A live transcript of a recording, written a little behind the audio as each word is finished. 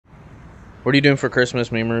What are you doing for Christmas,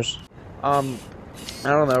 memers? I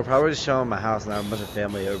don't know. Probably just showing my house and have a bunch of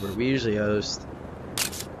family over. We usually host.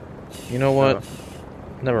 You know what?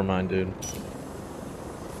 Never mind, dude.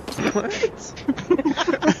 What?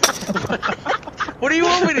 What do you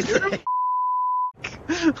want me to say?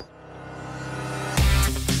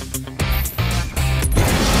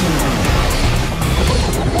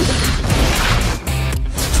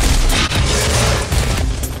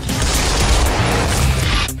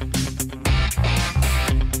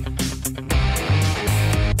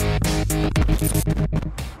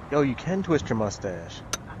 Yo, you can twist your mustache.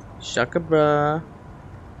 Shaka bruh.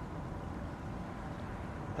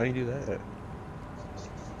 How do you do that?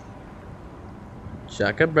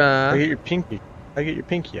 Shaka How bruh. do you get your pinky? How do you get your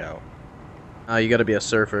pinky out? You gotta be a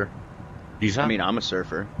surfer. I mean, I'm a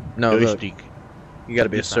surfer. No, look. You gotta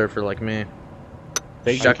be a surfer like me.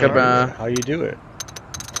 Shaka bruh. How you do it?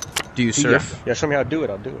 Do you surf? Yeah, show me how to do it.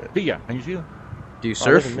 I'll do it. Yeah, can you see that? Do you I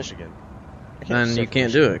live surf? in Michigan. Then you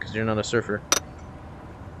can't do it because you're not a surfer.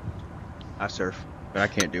 I surf, but I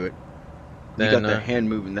can't do it. Then, You got the hand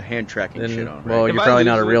moving, the hand tracking shit on, right? Well, you're probably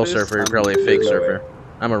not a real surfer. You're probably a fake surfer.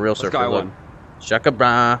 I'm a real surfer. Sky Look. one. Shaka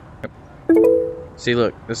brah. See,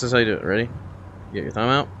 look. This is how you do it. Ready? You get your thumb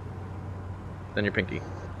out. Then your pinky.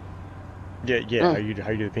 Yeah. How you do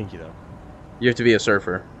the pinky though? You have to be a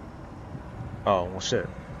surfer. Oh well, shit.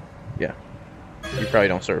 Yeah. You probably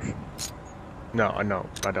don't surf. No, I know.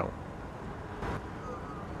 I don't.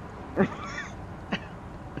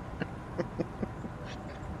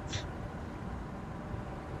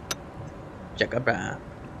 Shaka brah.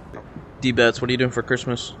 D-Bets, what are you doing for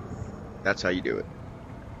Christmas? That's how you do it.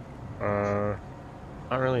 I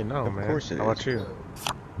don't really know, man. Of course it How is. about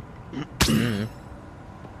you?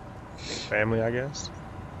 Family, I guess.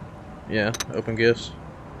 Yeah, open gifts.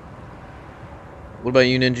 What about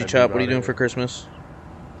you, Ninja That'd Chop? be What are you about doing it. for Christmas?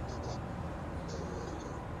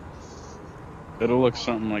 It'll look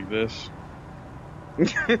something like this.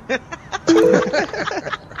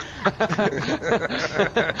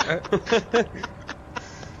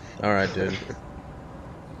 Alright, dude.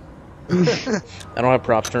 I don't have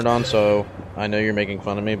props turned on, so I know you're making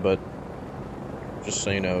fun of me, but just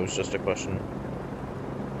so you know, it's just a question.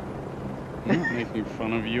 I'm not making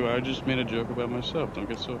fun of you. I just made a joke about myself. Don't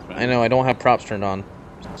get so offended. I know I don't have props turned on,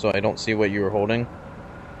 so I don't see what you were holding.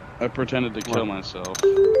 I pretended to kill myself.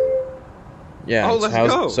 Yeah, Oh, so let's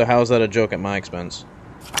go. So how's that a joke at my expense?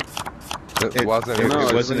 It wasn't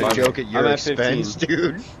a funny. joke at your I'm at expense, 15.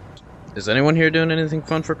 dude. Is anyone here doing anything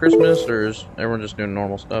fun for Christmas, or is everyone just doing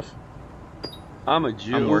normal stuff? I'm a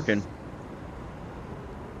Jew. I'm working.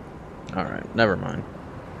 Alright, never mind.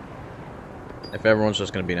 If everyone's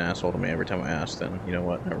just gonna be an asshole to me every time I ask, then you know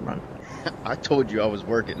what? Never mind. I told you I was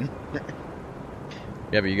working.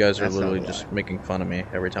 Yeah, but you guys are That's not a literally lie. just making fun of me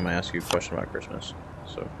every time I ask you a question about Christmas.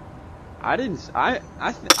 So, I didn't. I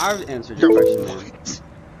answered your question, man.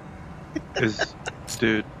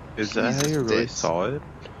 Dude, is that how you really Jesus. saw it?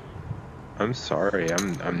 I'm sorry,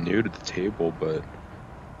 I'm new to the table, but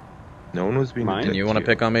no one was being a Mine? dick and you want to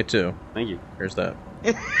pick on me too? Thank you. Here's that.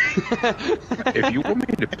 If you want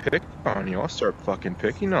me to pick on you, I'll start fucking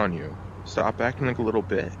picking on you. Stop acting like a little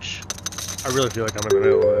bitch. I really feel like I'm in the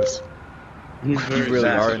middle of this. You really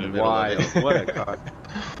are in the middle of Why? it. What a cock.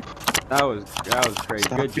 That was crazy.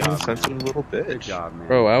 Stop Good being a job, sensitive man. little bitch. Good job, man.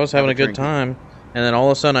 Bro, I was having a good drinking. time, and then all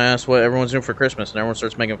of a sudden I asked what everyone's doing for Christmas, and everyone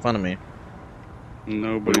starts making fun of me.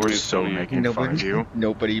 Nobody We were made so fun of you. making fun of you.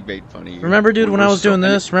 Nobody made fun of you. Remember, dude, We when I were was so- doing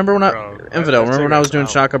this? Remember when Bro, Infidel, remember when I was doing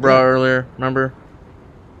out. Shaka Bra earlier? Remember?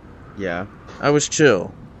 Yeah. I was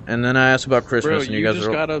chill. And then I asked about Christmas, Bro, and you you guys just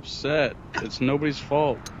were... got upset. It's nobody's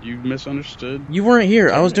fault. You misunderstood. You weren't here.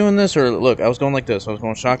 I was doing this, or look, I was going like this. I was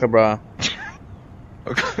going Shaka Bra.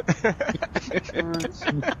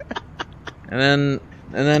 And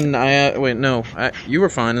then I wait, no, you were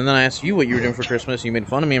fine. And then I asked you what you were doing for Christmas. You made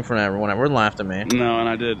fun of me in front of everyone. Everyone laughed at me. No, and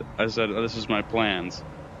I did. I said, this is my plans.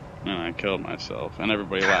 And I killed myself. And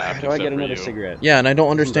everybody laughed. How do I except get for another you. cigarette? Yeah, and I don't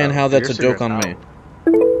understand how that's a Your joke on cigarette's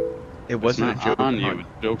me. It It's wasn't not a joke on you. The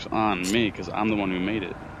joke's on me, because I'm the one who made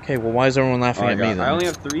it. Okay, well, why is everyone laughing at me then? I only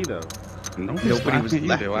have 3 though. Nobody's Nobody laughing was at you.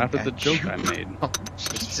 They laughing laughed at the at joke you. I made. Oh, It's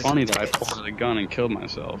Jesus funny that I Christ. pulled out a gun and killed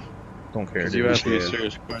myself. Don't care, Because dude. you asked me a Yeah.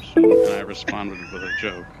 serious question, and I responded with a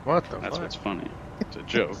joke. What the That's fuck? what's funny. It's a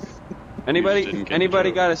joke. Anybody? didn't get the Anybody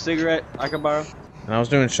joke. got a cigarette I can borrow? And I was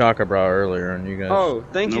doing Shaka Bra earlier, and you guys... Oh,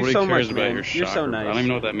 thank Nobody you so cares much, about man. your You're so chakra. nice. I don't even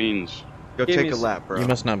know what that means. Go Give take me a a- lap, bro. You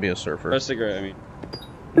must not be a surfer. A cigarette, I mean.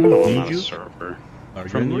 No, I'm not Did a you? surfer. Are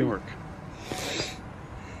From you New really? York.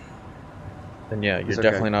 Then yeah, you're It's okay.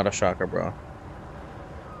 definitely not a Shaka Bra.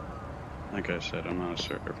 Like I said, I'm not a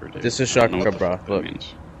surfer, dude. This is I don't know Shaka what the Bra, fuck that look.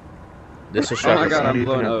 means. This is Oh my Shaka God, Bra. I'm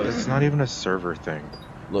blowing O's. It's not even a server thing.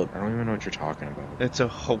 Look, I don't even know what you're talking about. It's a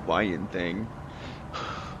Hawaiian thing.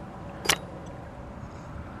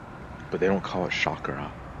 But they don't call it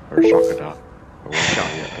Shakara or Shakada. Or what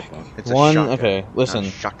the fuck. It's a one. shaka, Okay, not listen.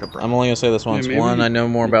 shaka bra. I'm only gonna say this once. maybe- One, I know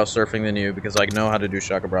more about surfing than you because I know how to do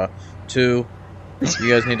Shaka Bra. Two, you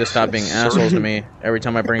guys need to stop being assholes to me every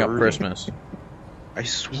time I bring up Christmas. I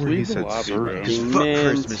swear Just leave he the said lobby, server. bro. Fuck Man.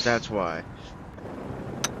 Christmas, that's why.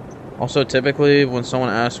 Also, typically, when someone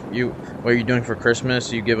asks you what you're doing for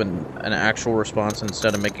Christmas, you give an actual response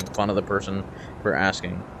instead of making fun of the person for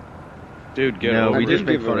asking. Dude, get No, over we it. just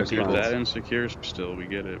make give fun a of You're people. that insecure still, we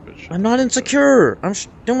get it. But I'm not insecure. I'm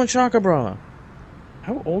doing Shaka Bra.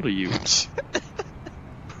 How old are you?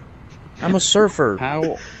 I'm a surfer.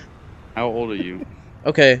 How old are you?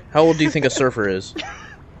 Okay, how old do you think a surfer is?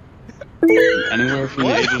 Anywhere from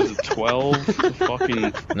the ages of 12 to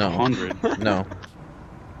fucking No. 100. No.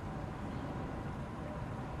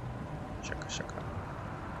 Shaka Shaka.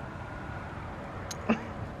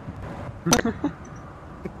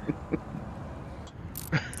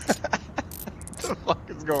 What the fuck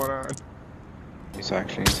is going on? He's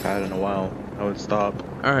actually had in a while. I would stop.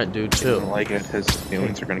 All right, dude, He doesn't chill. like it. His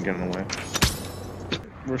feelings are gonna get in the way.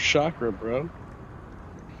 We're chakra, bro.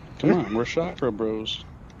 Come on, we're chakra bros.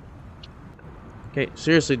 Okay,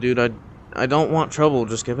 seriously, dude, I don't want trouble.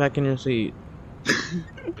 Just get back in your seat.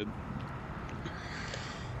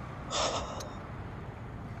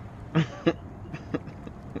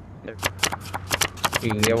 You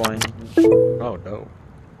can get one. Oh no.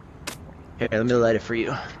 Here, let me light it for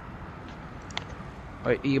you.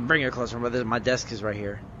 Wait, you can bring it closer, but my desk is right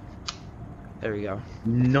here. There we go.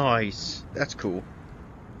 Nice. That's cool.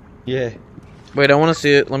 Yeah. Wait, I want to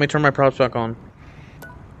see it. Let me turn my props back on.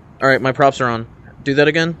 All right, my props are on. Do that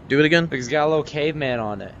again. Do it again. Look, it's got a little caveman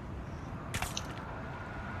on it.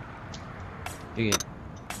 You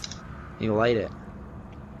can light it.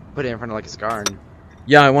 Put it in front of like a garden.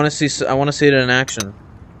 Yeah, I want to see. I want to see it in action.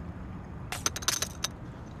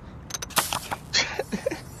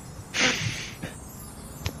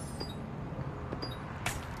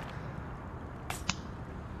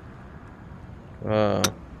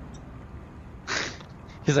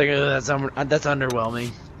 He's like, oh, that's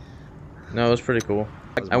underwhelming. No, it was pretty cool.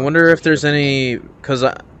 I wonder if there's any, cause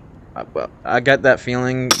I get that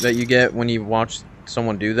feeling that you get when you watch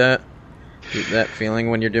someone do that. That feeling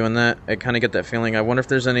when you're doing that, I kind of get that feeling. I wonder if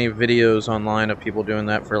there's any videos online of people doing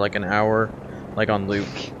that for like an hour, like on loop,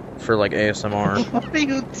 for like ASMR. What are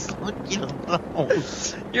you talking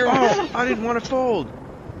about? I didn't want to fold.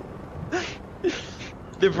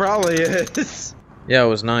 There probably is. Yeah, it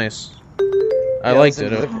was nice. I Yeah, liked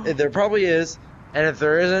listen, it. There probably is, and if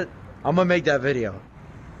there isn't, I'm gonna make that video.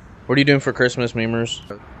 What are you doing for Christmas, memers?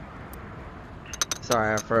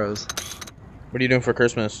 Sorry, I froze. What are you doing for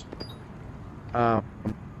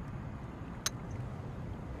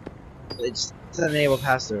It's an enable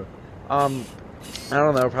pass through. I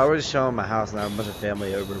don't know. Probably just showing my house and I have a bunch of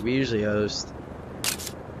family over. We usually host.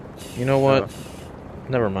 You know what?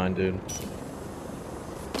 Never mind, dude.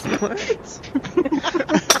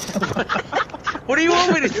 What do you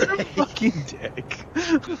want me to say? Fucking dick.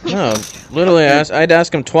 No, literally, I'd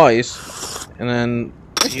ask him twice, and then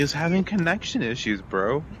He was having connection issues,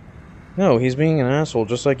 bro. no, he's being an asshole,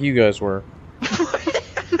 just like you guys were.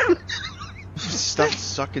 Stop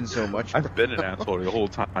sucking so much. I've been an asshole the whole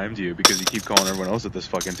time to you because you keep calling everyone else at this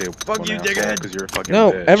fucking table. Fuck you, dickhead. Because you're a fucking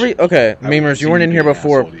No, bitch. okay, I wouldn't memers, see you weren't in here being an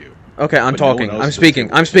before. asshole to you. Okay, I'm But no one talking. else I'm is speaking.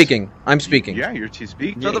 too. I'm speaking. I'm speaking. Yeah, you're to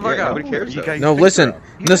speak. Shut the fuck up. Nobody cares. You guys No, figure listen, it out.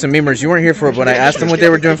 listen, memers, you weren't here for it, but I asked them what they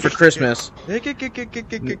were doing for Christmas. No.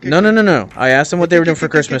 I asked them what they were doing for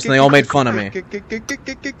Christmas, and they all made fun of me.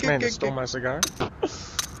 Man, they stole my cigar.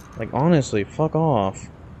 Like, honestly, fuck off.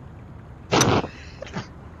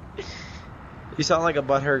 You sound like a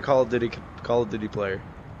butthurt Call of Duty player.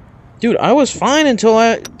 Dude, I was fine until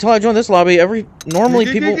I joined this lobby. Normally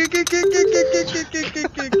people,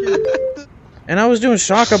 and I was doing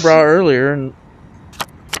Shaka Bra earlier, and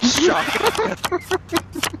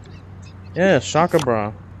yeah, Shaka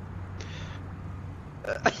Bra.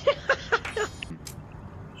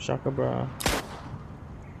 Shaka Bra.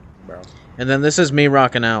 Bro. And then this is me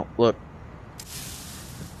rocking out. Look,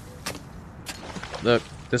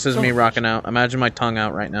 this is me rocking out. Imagine my tongue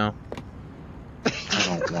out right now.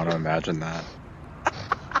 I don't want to imagine that.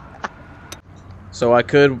 So I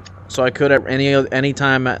could at any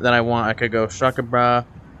time that I want, I could go Shaka Bra,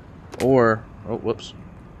 or oh whoops,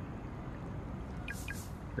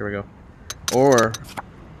 there we go, or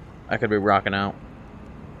I could be rocking out.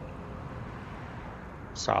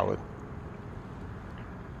 Solid.